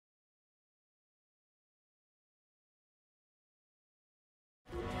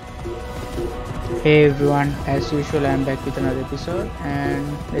Hey everyone, as usual I'm back with another episode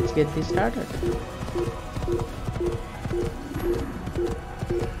and let's get this started.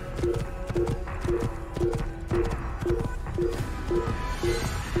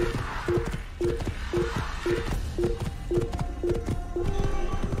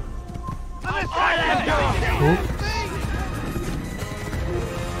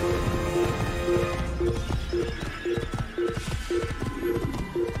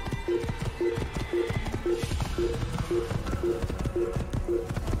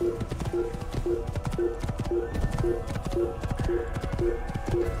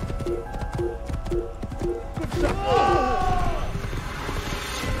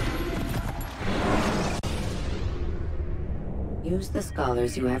 Use the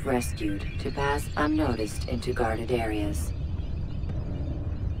scholars you have rescued to pass unnoticed into guarded areas.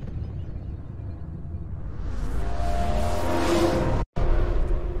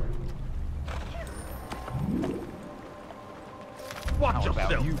 Watch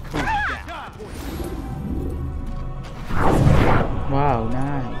yourself! You cool down. Wow,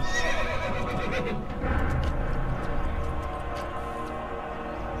 nice.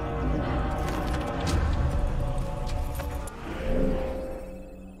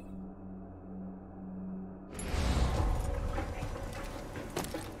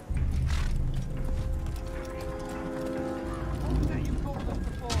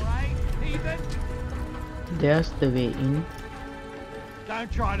 There's the way in.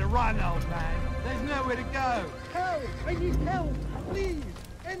 Don't try to run, old man. There's nowhere to go. Help! I need help! Please!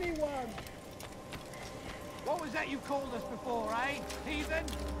 Anyone! What was that you called us before, eh? Heathen?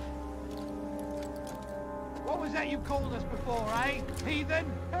 What was that you called us before, eh? Heathen?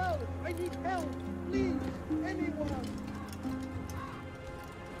 Help! I need help! Please! Anyone!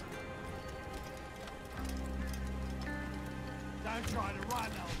 Don't try to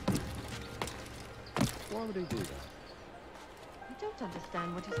run, old man. Why would he do that? I don't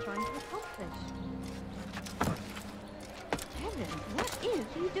understand what he's trying to accomplish. Heavens, what is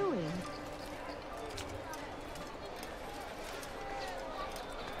he doing?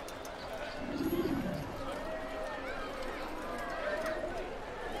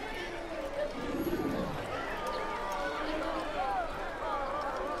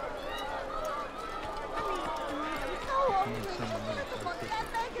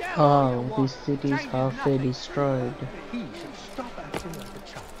 Oh, this city is halfway destroyed. He should stop acting like a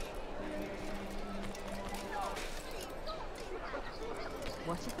child.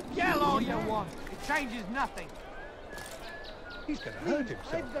 What is the Yell all you want. It changes nothing. He's gonna hurt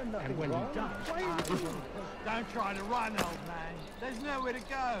himself. And when he does, Don't try to run, old man. There's nowhere to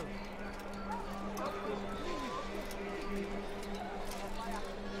go.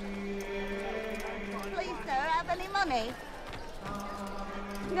 Please, sir, have any money?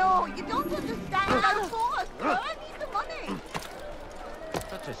 No, you don't understand. I'm poor, sir. I need the money.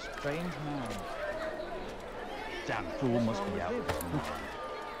 Such a strange man. Damn fool must be out.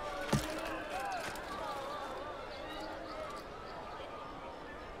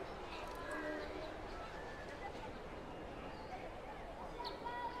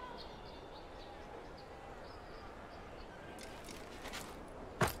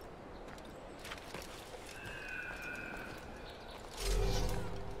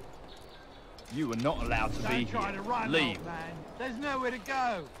 You are not allowed to be Don't try here. to run, Leave. old man. There's nowhere to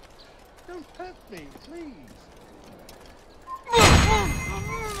go. don't hurt me, please.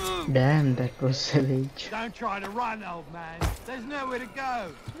 Damn, that was savage. Don't try to run, old man. There's nowhere to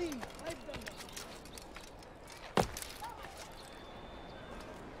go. Please, I've done nothing.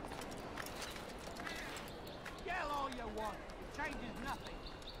 Yell all you want. It changes nothing.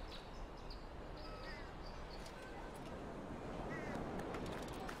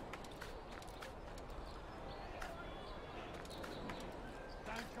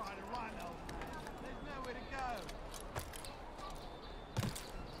 Don't try to run, old man. There's nowhere to go.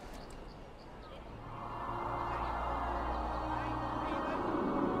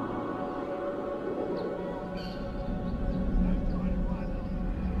 Don't try to run, old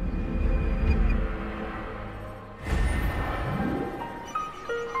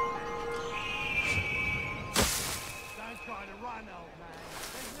Don't try to run, old man.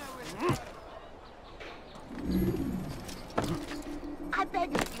 There's nowhere to go. I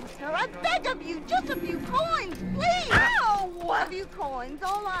beg of you, sir. I beg of you. Just a few coins, please. Oh, a few coins.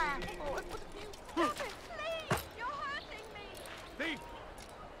 All I ask for is a few coins. Please, you're hurting me. Thief!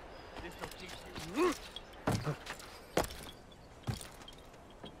 This'll teach you.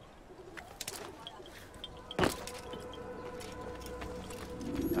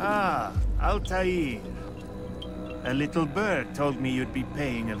 Ah, Altaïr. A little bird told me you'd be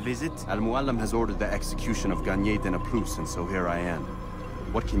paying a visit. Al-Muallim has ordered the execution of Gagné de Naplouse, and so here I am.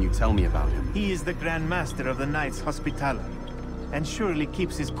 What can you tell me about him? He is the Grand Master of the Knights Hospitaller, and surely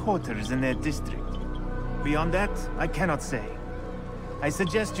keeps his quarters in their district. Beyond that, I cannot say. I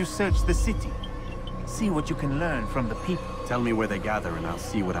suggest you search the city. See what you can learn from the people. Tell me where they gather and I'll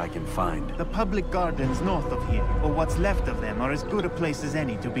see what I can find. The public gardens north of here, or what's left of them, are as good a place as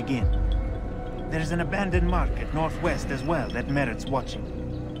any to begin. There's an abandoned market northwest as well that merits watching.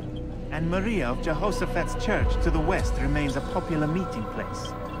 And Maria of Jehoshaphat's church to the west remains a popular meeting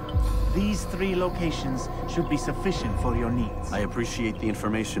place. These 3 locations should be sufficient for your needs. I appreciate the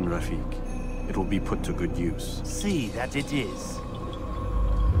information, Rafiq. It will be put to good use. See that it is.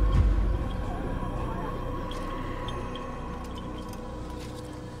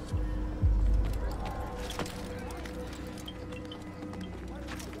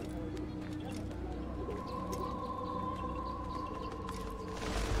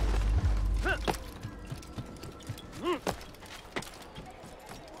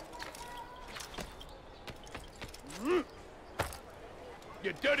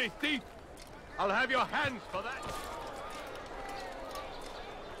 You dirty thief! I'll have your hands for that!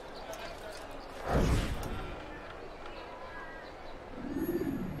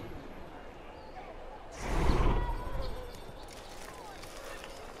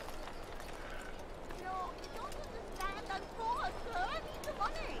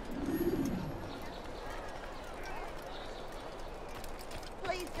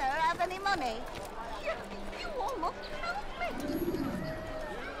 Please, sir, have any money? You almost killed me.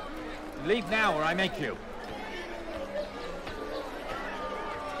 Leave now or I make you.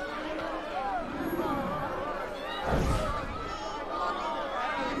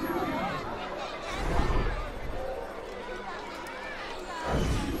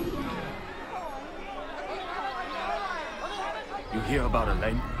 You hear about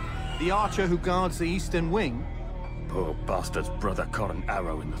Elaine? The archer who guards the eastern wing? Poor bastard's brother caught an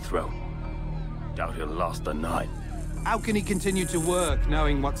arrow in the throat. Doubt he'll last the night. How can he continue to work,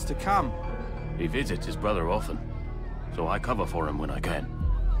 knowing what's to come? He visits his brother often, so I cover for him when I can.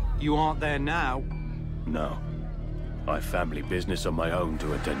 You aren't there now? No. I've family business of my own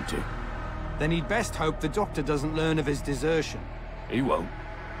to attend to. Then he'd best hope the doctor doesn't learn of his desertion. He won't.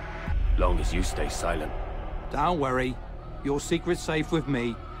 Long as you stay silent. Don't worry. Your secret's safe with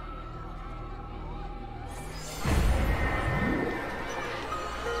me.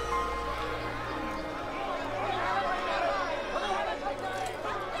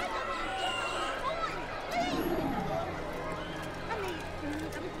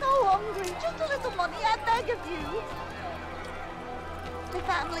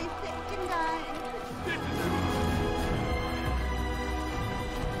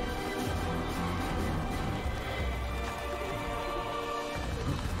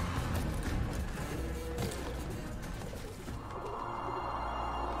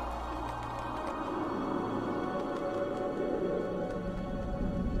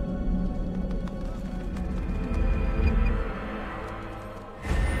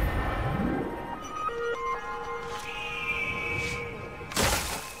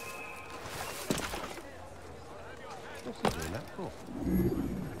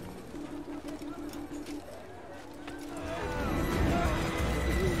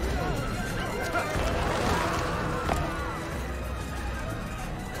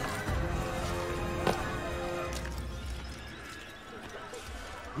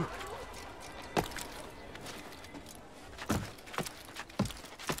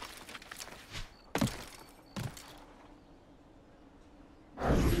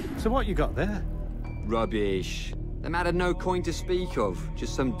 So what you got there? Rubbish. The man had no coin to speak of,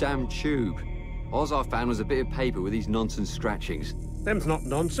 just some damn tube. All I found was a bit of paper with these nonsense scratchings. Them's not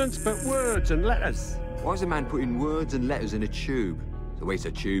nonsense, but words and letters. Why is a man putting words and letters in a tube? It's a waste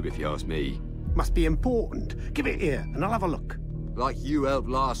of tube, if you ask me. Must be important. Give it here, and I'll have a look. Like you helped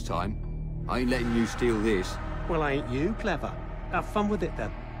last time. I ain't letting you steal this. Well, ain't you clever? Have fun with it,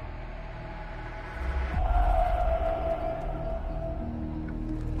 then.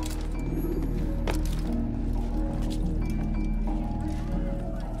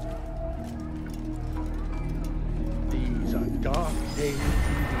 These are dark days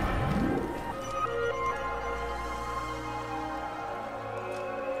indeed.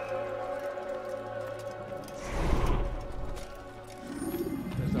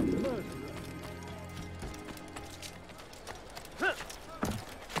 There's a murderer.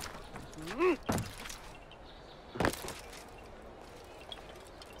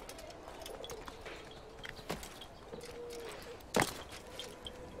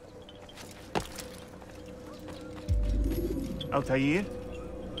 Altaïr?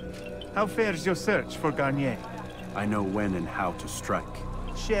 How fares your search for Garnier? I know when and how to strike.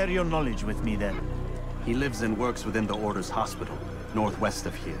 Share your knowledge with me then. He lives and works within the Order's hospital, northwest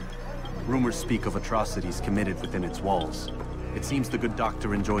of here. Rumors speak of atrocities committed within its walls. It seems the good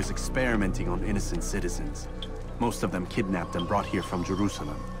doctor enjoys experimenting on innocent citizens. Most of them kidnapped and brought here from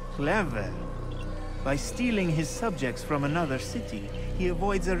Jerusalem. Clever. By stealing his subjects from another city, he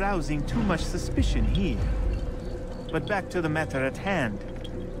avoids arousing too much suspicion here. But back to the matter at hand.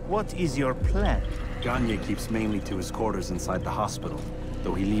 What is your plan? Garnier keeps mainly to his quarters inside the hospital,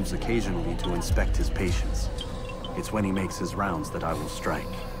 though he leaves occasionally to inspect his patients. It's when he makes his rounds that I will strike.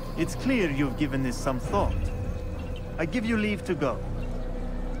 It's clear you've given this some thought. I give you leave to go.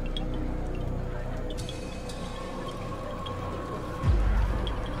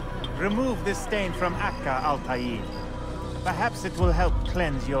 Remove this stain from Akka, Altair. Perhaps it will help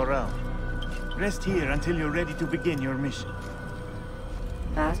cleanse your own. Rest here until you're ready to begin your mission.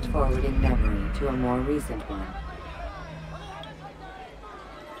 Fast-forwarding memory to a more recent one.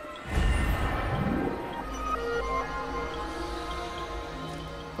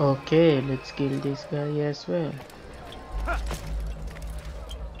 Okay, let's kill this guy as well.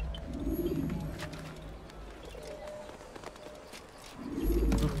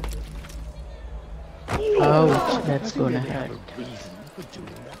 Ouch, that's gonna hurt.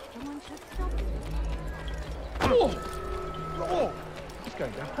 It's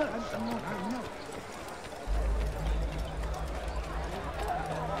going to hurt someone, I know.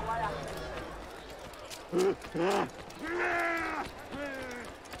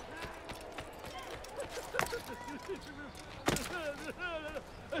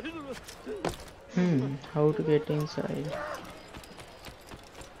 How to get inside?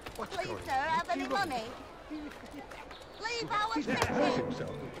 Please, sir, have any money? Leave our city!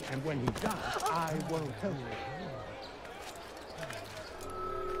 And when he does, I won't help him.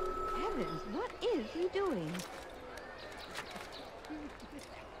 Heavens, what is he doing?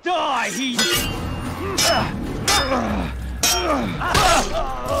 Die, he...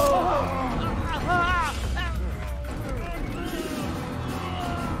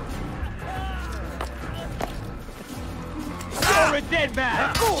 You're a dead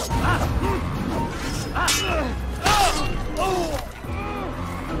man!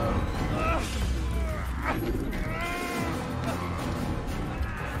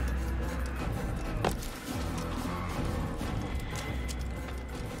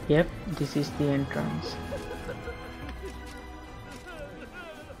 Yep, this is the entrance.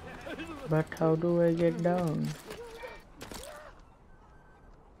 But how do I get down?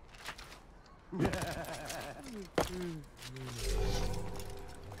 You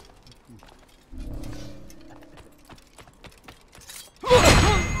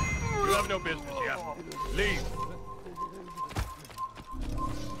have no business here. Leave.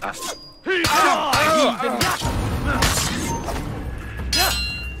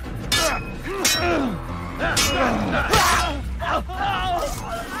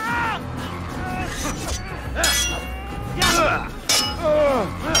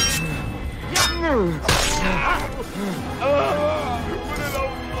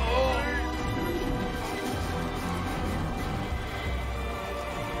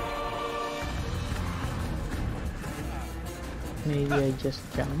 Maybe I just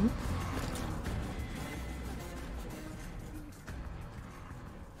jump.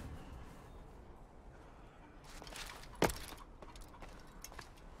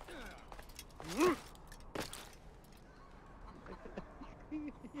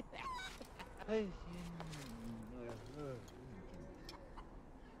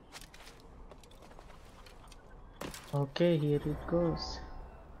 Okay, here it goes.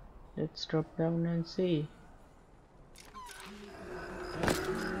 Let's drop down and see.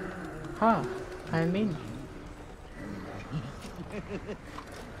 I'm in.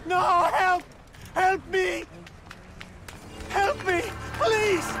 No, help! Help me! Help me!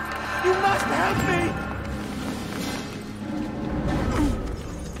 Please! You must help me!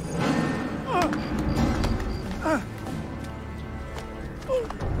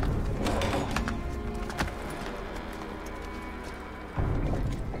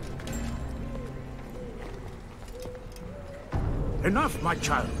 Enough, my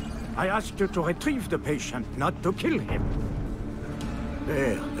child. I asked you to retrieve the patient, not to kill him.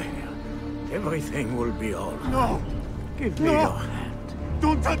 There. Everything will be all right. No! Give me your hand.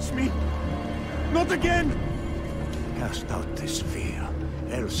 Don't touch me! Not again! Cast out this fear,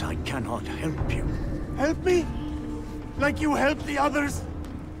 else I cannot help you. Help me? Like you helped the others?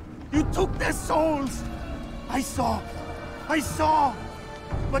 You took their souls! I saw!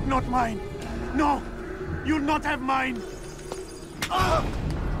 But not mine! No! You'll not have mine!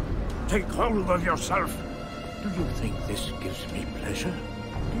 Take hold of yourself. Do you think this gives me pleasure?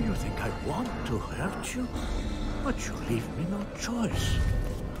 Do you think I want to hurt you? But you leave me no choice.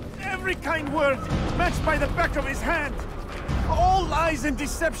 Every kind word matched by the back of his hand. All lies and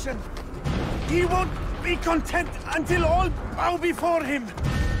deception. He won't be content until all bow before him.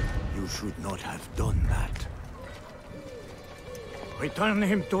 You should not have done that. Return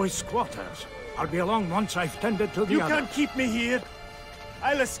him to his quarters. I'll be along once I've tended to the You other. can't keep me here.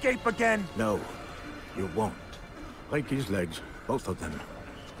 I'll escape again. No, you won't. Break his legs, both of them.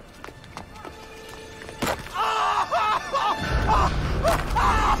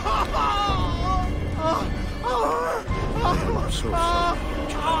 I'm so sorry.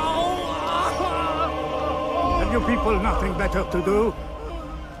 Have you people nothing better to do?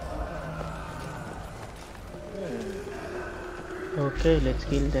 Okay, let's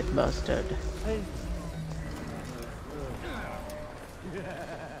kill that bastard.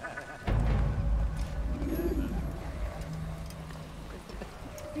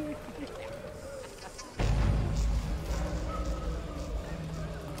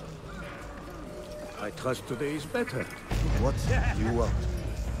 I trust today is better. What do you want?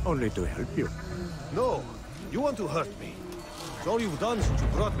 Only to help you. No, you want to hurt me. It's all you've done since you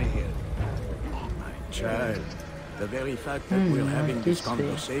brought me here. My child, the very fact that we're having this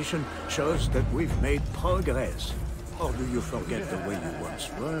conversation shows that we've made progress. Or do you forget the way you once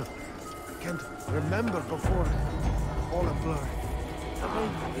were? I can't remember before. All a blur.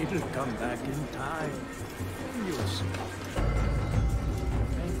 It'll come back in time. You'll see.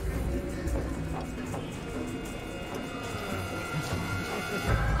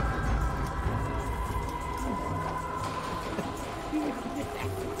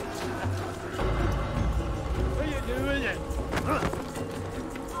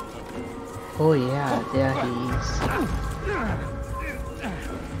 Oh yeah, there he is.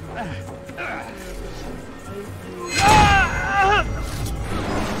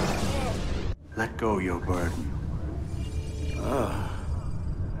 Let go your burden.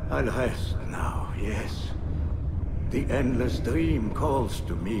 I'll rest now, yes. The endless dream calls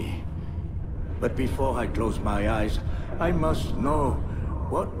to me. But before I close my eyes, I must know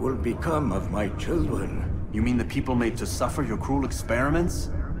what will become of my children. You mean the people made to suffer your cruel experiments?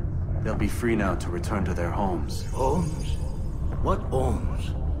 They'll be free now to return to their homes. Homes? What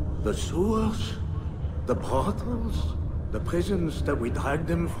homes? The sewers? The brothels? The prisons that we dragged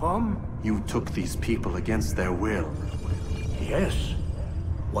them from? You took these people against their will. Yes.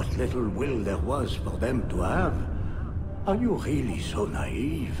 What little will there was for them to have. Are you really so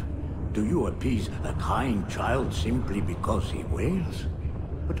naive? Do you appease a crying child simply because he wails?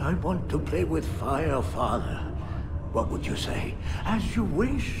 But I want to play with fire, Father. What would you say? As you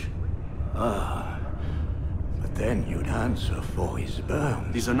wish. But then you'd answer for his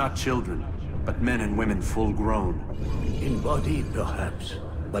burn. These are not children, but men and women full grown. In body, perhaps,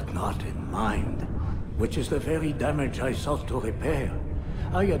 but not in mind. Which is the very damage I sought to repair.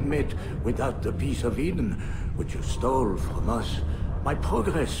 I admit, without the piece of Eden, which you stole from us, my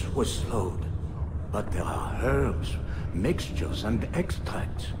progress was slowed. But there are herbs, mixtures, and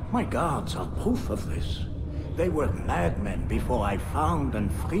extracts. My guards are proof of this. They were madmen before I found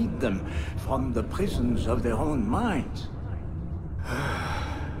and freed them from the prisons of their own minds.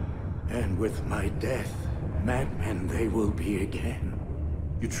 And with my death, madmen they will be again.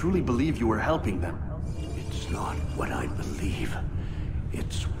 You truly believe you were helping them? It's not what I believe.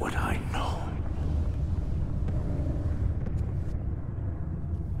 It's what I know.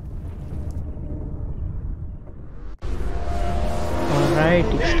 Alright,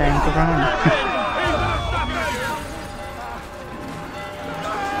 it's time to run.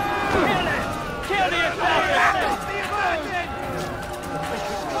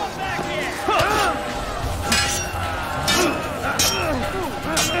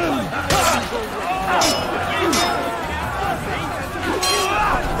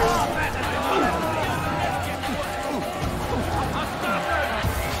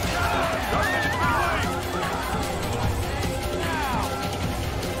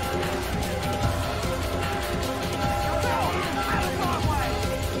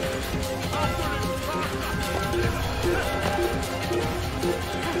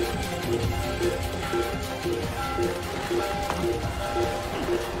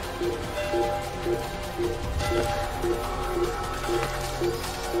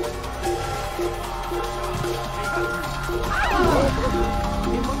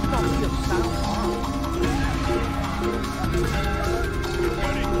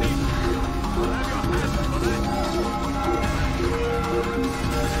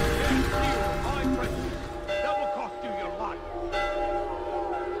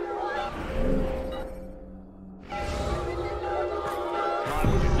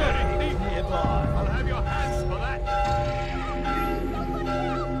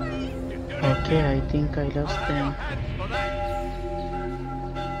 Okay, I think I lost them.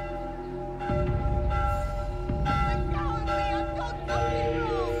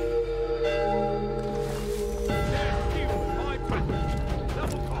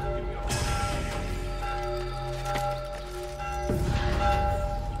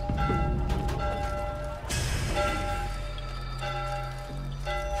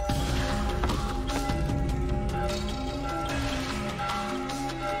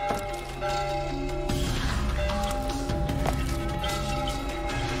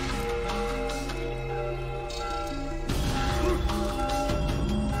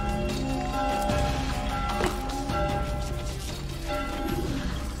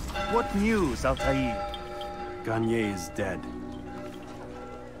 What news, Altaïr? Garnier is dead.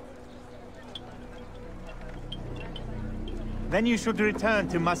 Then you should return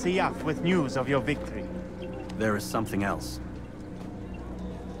to Masyaf with news of your victory. There is something else.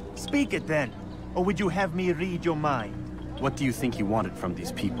 Speak it then, or would you have me read your mind? What do you think he wanted from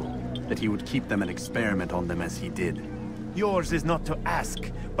these people? That he would keep them and experiment on them as he did? Yours is not to ask,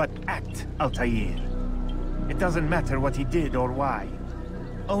 but act, Altaïr. It doesn't matter what he did or why.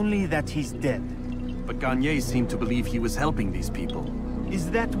 Only that he's dead. But Garnier seemed to believe he was helping these people.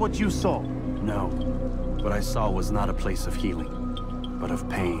 Is that what you saw? No. What I saw was not a place of healing, but of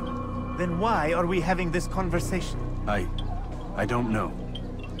pain. Then why are we having this conversation? I don't know.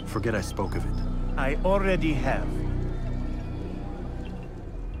 Forget I spoke of it. I already have.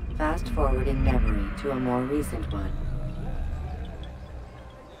 Fast forward in memory to a more recent one.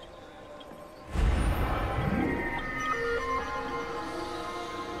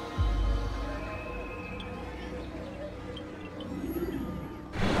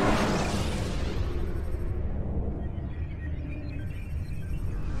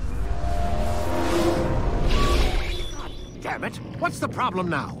 What's the problem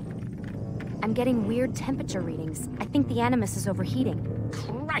now? I'm getting weird temperature readings. I think the Animus is overheating.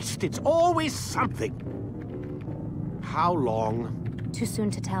 Christ, it's always something. How long? Too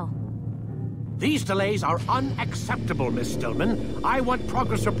soon to tell. These delays are unacceptable, Miss Stillman. I want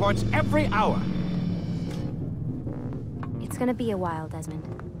progress reports every hour. It's gonna be a while, Desmond.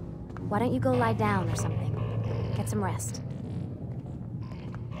 Why don't you go lie down or something? Get some rest.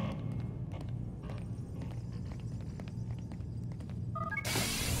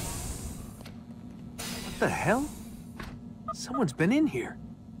 What the hell? Someone's been in here.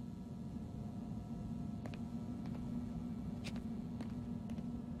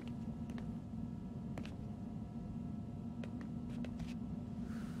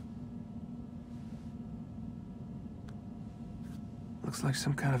 Looks like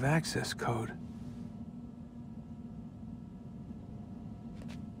some kind of access code.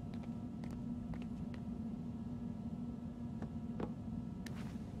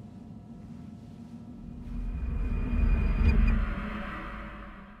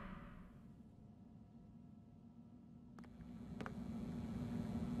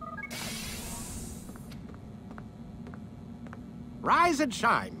 Rise and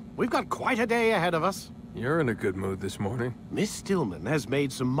shine. We've got quite a day ahead of us. You're in a good mood this morning. Miss Stillman has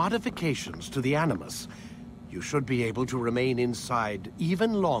made some modifications to the Animus. You should be able to remain inside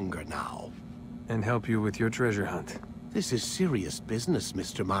even longer now. And help you with your treasure hunt. This is serious business,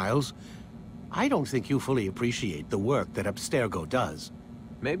 Mr. Miles. I don't think you fully appreciate the work that Abstergo does.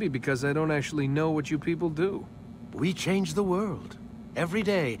 Maybe because I don't actually know what you people do. We change the world. Every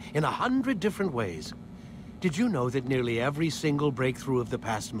day, in 100 different ways. Did you know that nearly every single breakthrough of the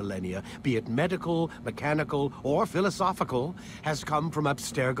past millennia, be it medical, mechanical, or philosophical, has come from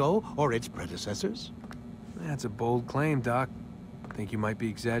Abstergo or its predecessors? That's a bold claim, Doc. Think you might be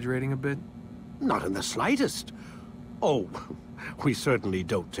exaggerating a bit? Not in the slightest. Oh, we certainly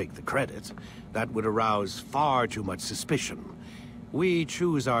don't take the credit. That would arouse far too much suspicion. We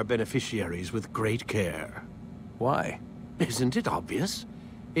choose our beneficiaries with great care. Why? Isn't it obvious?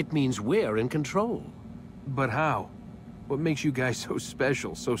 It means we're in control. But how? What makes you guys so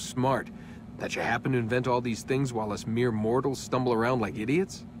special, so smart? That you happen to invent all these things while us mere mortals stumble around like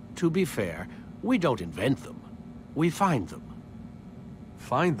idiots? To be fair, we don't invent them. We find them.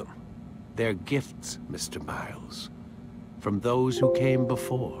 Find them? They're gifts, Mr. Miles. From those who came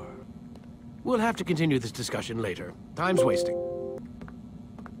before. We'll have to continue this discussion later. Time's wasting.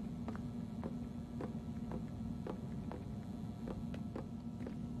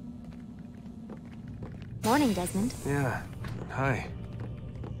 Morning, Desmond. Yeah. Hi.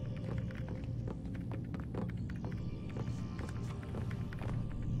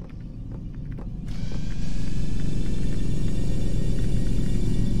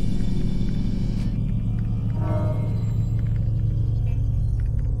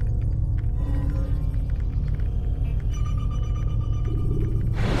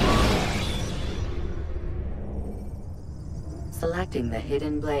 Detecting the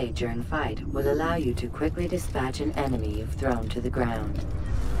hidden blade during fight will allow you to quickly dispatch an enemy you've thrown to the ground.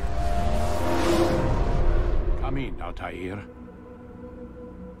 Come in, Altair.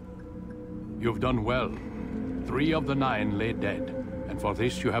 You've done well. 3 of the 9 lay dead, and for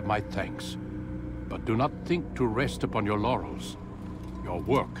this you have my thanks. But do not think to rest upon your laurels. Your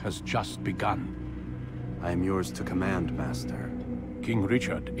work has just begun. I am yours to command, Master. King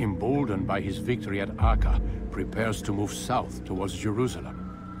Richard, emboldened by his victory at Acre, prepares to move south towards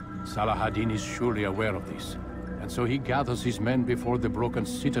Jerusalem. Saladin is surely aware of this, and so he gathers his men before the broken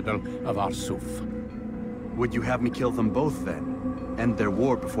citadel of Arsuf. Would you have me kill them both then? End their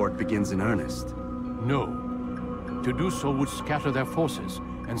war before it begins in earnest? No. To do so would scatter their forces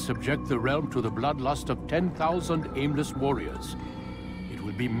and subject the realm to the bloodlust of 10,000 aimless warriors. It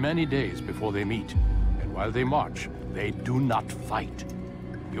will be many days before they meet, and while they march, they do not fight.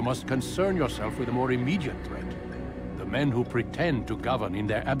 You must concern yourself with a more immediate threat. The men who pretend to govern in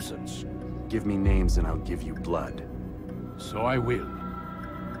their absence. Give me names and I'll give you blood. So I will.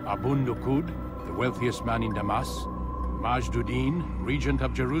 Abun Nukud, the wealthiest man in Damas. Majduddin, regent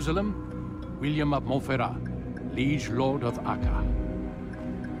of Jerusalem. William of Montferrat, liege lord of Acre.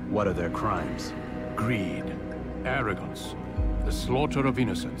 What are their crimes? Greed, arrogance, the slaughter of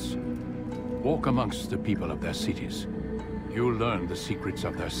innocents. Walk amongst the people of their cities. You'll learn the secrets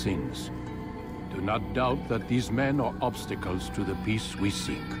of their sins. Do not doubt that these men are obstacles to the peace we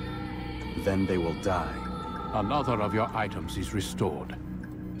seek. Then they will die. Another of your items is restored.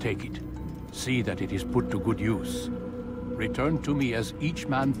 Take it. See that it is put to good use. Return to me as each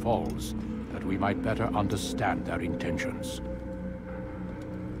man falls, that we might better understand their intentions.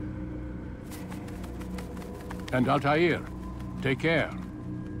 And Altair, take care.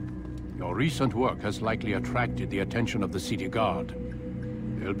 Your recent work has likely attracted the attention of the city guard.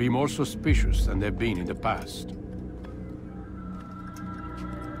 They'll be more suspicious than they've been in the past.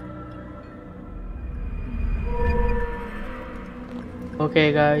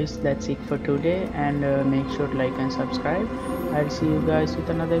 Okay guys, that's it for today, and make sure to like and subscribe. I'll see you guys with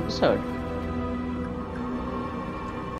another episode.